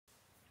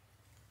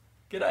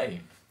G'day!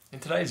 In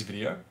today's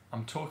video,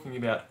 I'm talking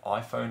about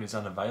iPhone is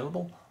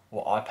unavailable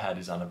or iPad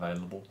is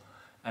unavailable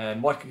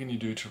and what can you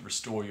do to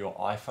restore your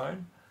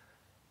iPhone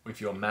with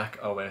your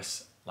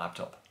macOS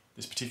laptop.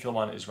 This particular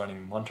one is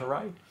running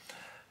Monterey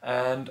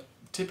and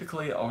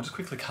typically I'll just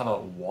quickly cover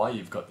why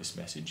you've got this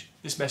message.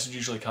 This message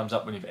usually comes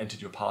up when you've entered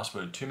your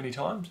password too many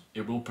times.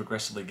 It will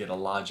progressively get a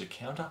larger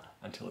counter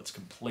until it's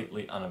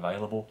completely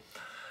unavailable,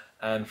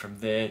 and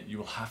from there you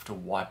will have to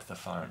wipe the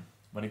phone.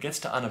 When it gets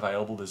to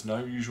unavailable, there's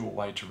no usual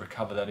way to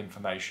recover that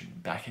information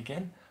back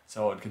again,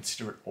 so I would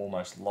consider it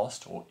almost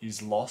lost or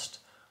is lost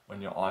when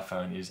your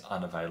iPhone is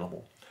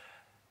unavailable.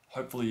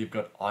 Hopefully you've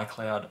got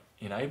iCloud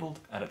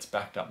enabled and it's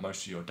backed up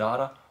most of your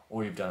data,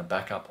 or you've done a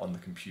backup on the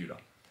computer.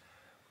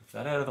 With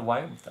that out of the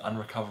way, with the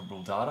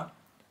unrecoverable data,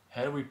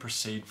 how do we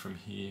proceed from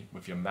here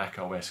with your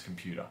macOS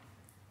computer?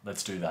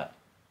 Let's do that.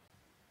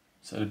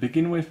 So to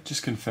begin with,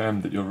 just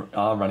confirm that you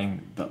are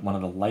running one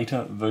of the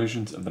later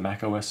versions of the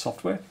macOS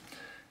software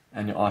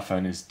and your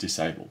iPhone is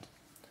disabled.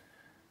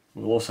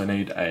 We'll also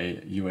need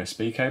a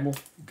USB cable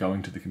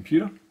going to the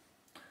computer,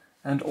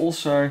 and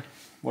also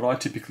what I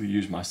typically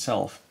use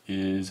myself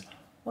is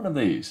one of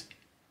these,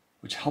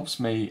 which helps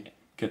me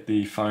get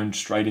the phone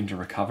straight into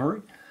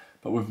recovery,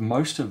 but with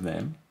most of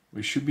them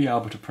we should be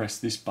able to press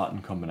this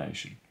button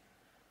combination: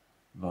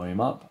 volume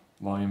up,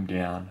 volume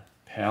down,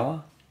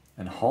 power,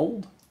 and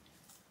hold.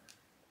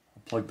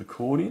 I'll plug the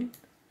cord in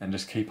and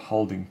just keep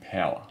holding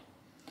power.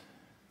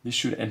 This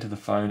should enter the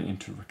phone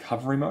into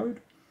recovery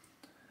mode.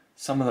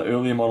 Some of the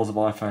earlier models of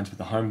iPhones with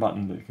the home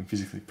button that you can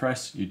physically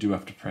press, you do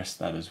have to press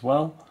that as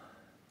well.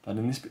 But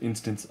in this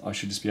instance, I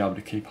should just be able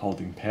to keep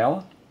holding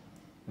power,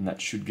 and that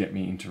should get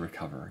me into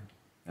recovery.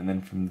 And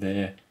then from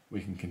there,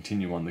 we can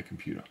continue on the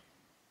computer.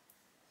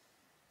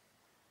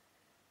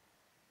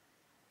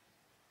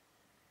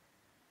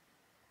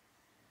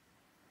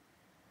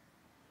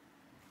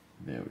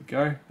 There we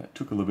go. That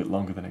took a little bit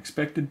longer than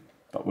expected,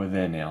 but we're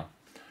there now.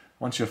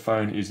 Once your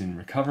phone is in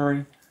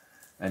recovery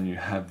and you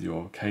have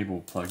your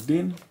cable plugged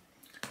in,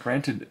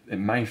 granted it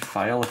may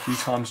fail a few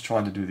times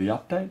trying to do the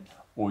update,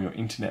 or your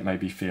internet may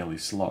be fairly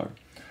slow.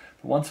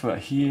 But once we're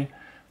here,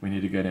 we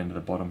need to go down to the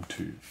bottom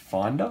to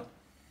Finder.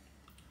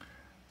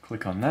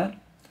 Click on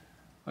that.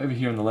 Over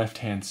here on the left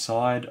hand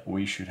side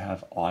we should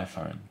have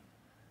iPhone.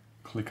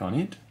 Click on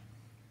it,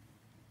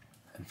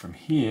 and from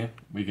here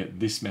we get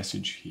this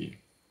message here.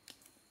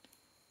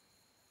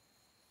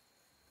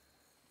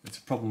 It's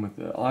a problem with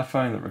the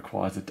iPhone that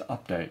requires it to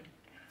update.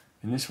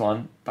 In this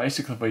one,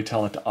 basically if we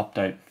tell it to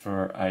update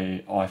for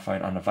an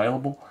iPhone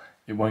unavailable,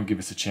 it won't give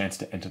us a chance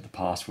to enter the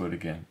password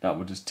again. That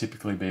would just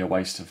typically be a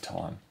waste of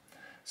time.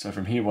 So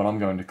from here what I'm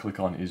going to click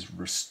on is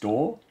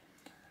Restore.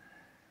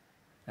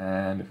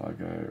 And if I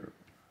go,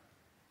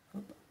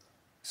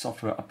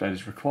 software update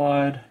is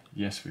required.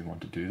 Yes, we want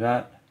to do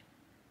that.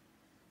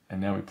 And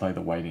now we play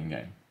the waiting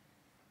game.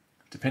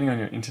 Depending on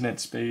your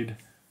internet speed,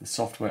 the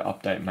software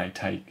update may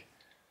take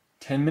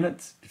 10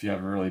 minutes. If you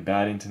have a really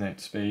bad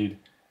internet speed,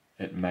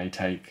 it may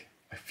take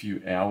a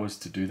few hours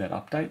to do that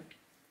update.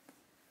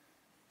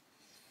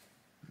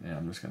 Now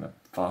I'm just going to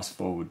fast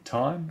forward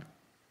time.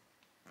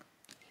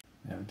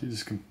 Now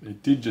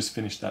it did just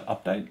finish that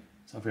update.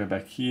 So if we go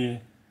back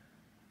here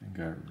and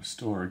go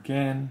restore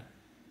again,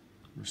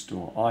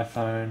 restore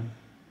iPhone,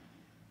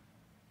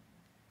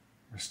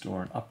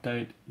 restore an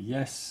update,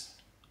 yes.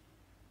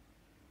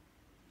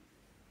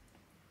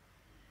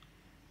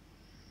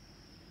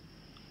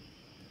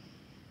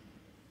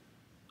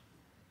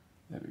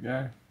 There we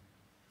go.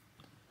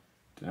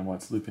 Don't know why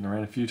it's looping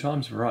around a few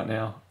times, but right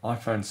now,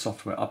 iPhone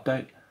software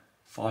update,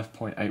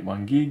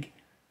 5.81 gig,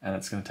 and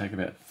it's going to take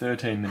about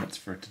 13 minutes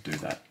for it to do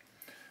that.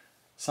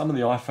 Some of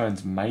the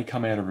iPhones may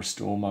come out of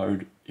restore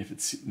mode if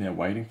it's sitting there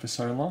waiting for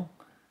so long.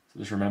 So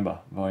just remember,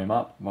 volume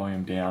up,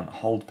 volume down,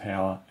 hold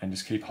power, and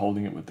just keep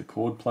holding it with the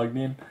cord plugged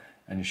in,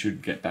 and you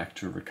should get back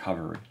to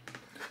recovery.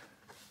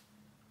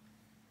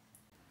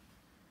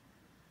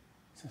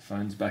 So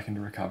phone's back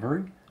into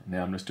recovery.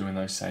 Now I'm just doing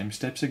those same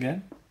steps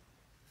again.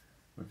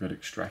 We've got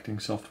extracting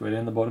software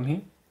down the bottom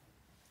here.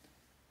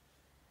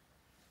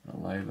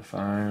 I'll lay the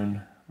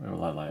phone, where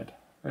will I lay it?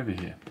 Over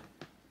here.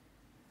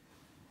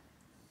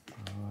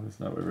 Oh, there's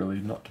nowhere really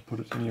not to put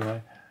it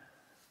anyway.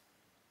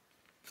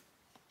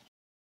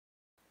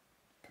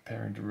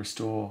 Preparing to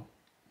restore,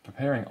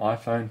 preparing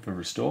iPhone for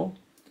restore.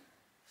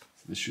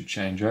 So this should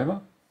change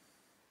over.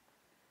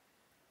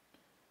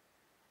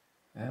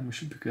 And we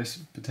should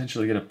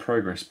potentially get a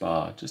progress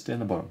bar just down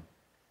the bottom.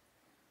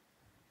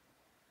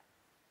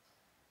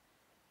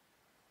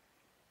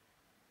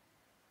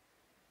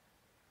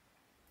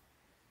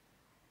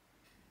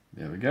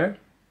 There we go.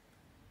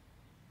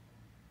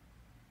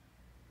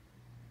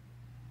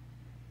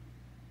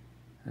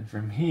 And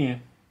from here,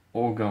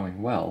 all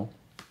going well,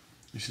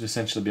 you should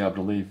essentially be able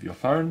to leave your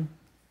phone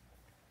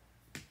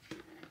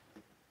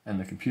and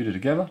the computer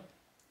together,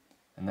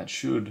 and that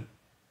should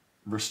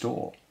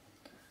restore.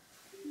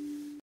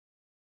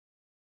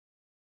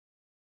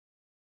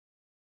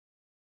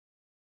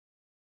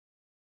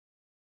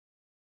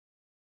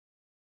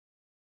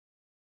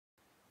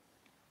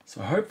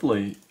 So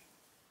hopefully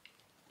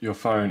your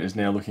phone is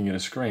now looking at a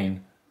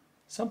screen,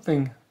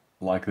 something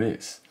like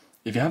this.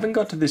 If you haven't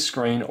got to this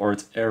screen or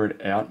it's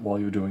errored out while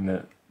you're doing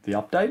the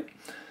update,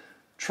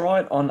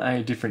 try it on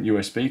a different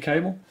USB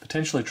cable,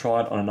 potentially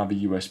try it on another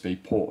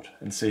USB port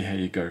and see how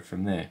you go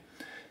from there.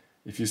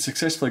 If you've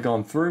successfully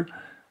gone through,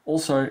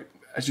 also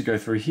as you go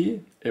through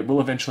here, it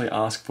will eventually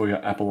ask for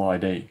your Apple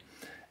ID.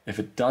 If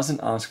it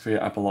doesn't ask for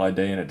your Apple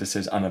ID and it just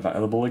says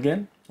unavailable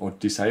again or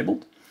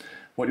disabled,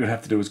 what you'll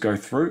have to do is go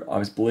through.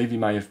 I believe you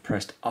may have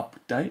pressed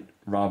update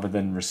rather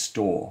than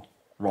restore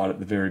right at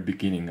the very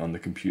beginning on the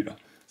computer.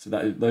 So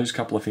those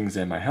couple of things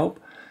there may help.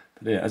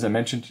 But yeah, as I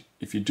mentioned,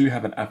 if you do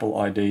have an Apple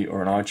ID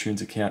or an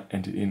iTunes account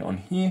entered in on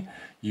here,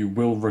 you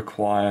will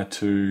require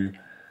to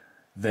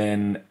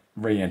then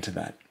re-enter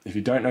that. If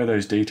you don't know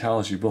those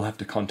details, you will have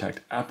to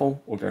contact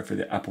Apple or go through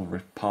the Apple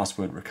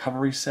password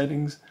recovery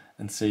settings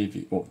and see if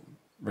you, or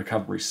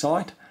recovery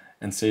site,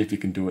 and see if you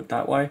can do it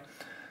that way.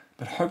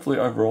 But hopefully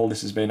overall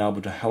this has been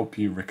able to help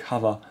you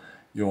recover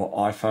your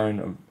iPhone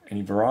of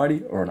any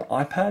variety or an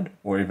iPad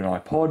or even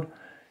iPod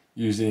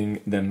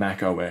using the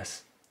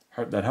macOS.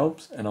 Hope that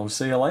helps, and I'll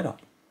see you later.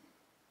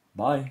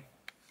 Bye.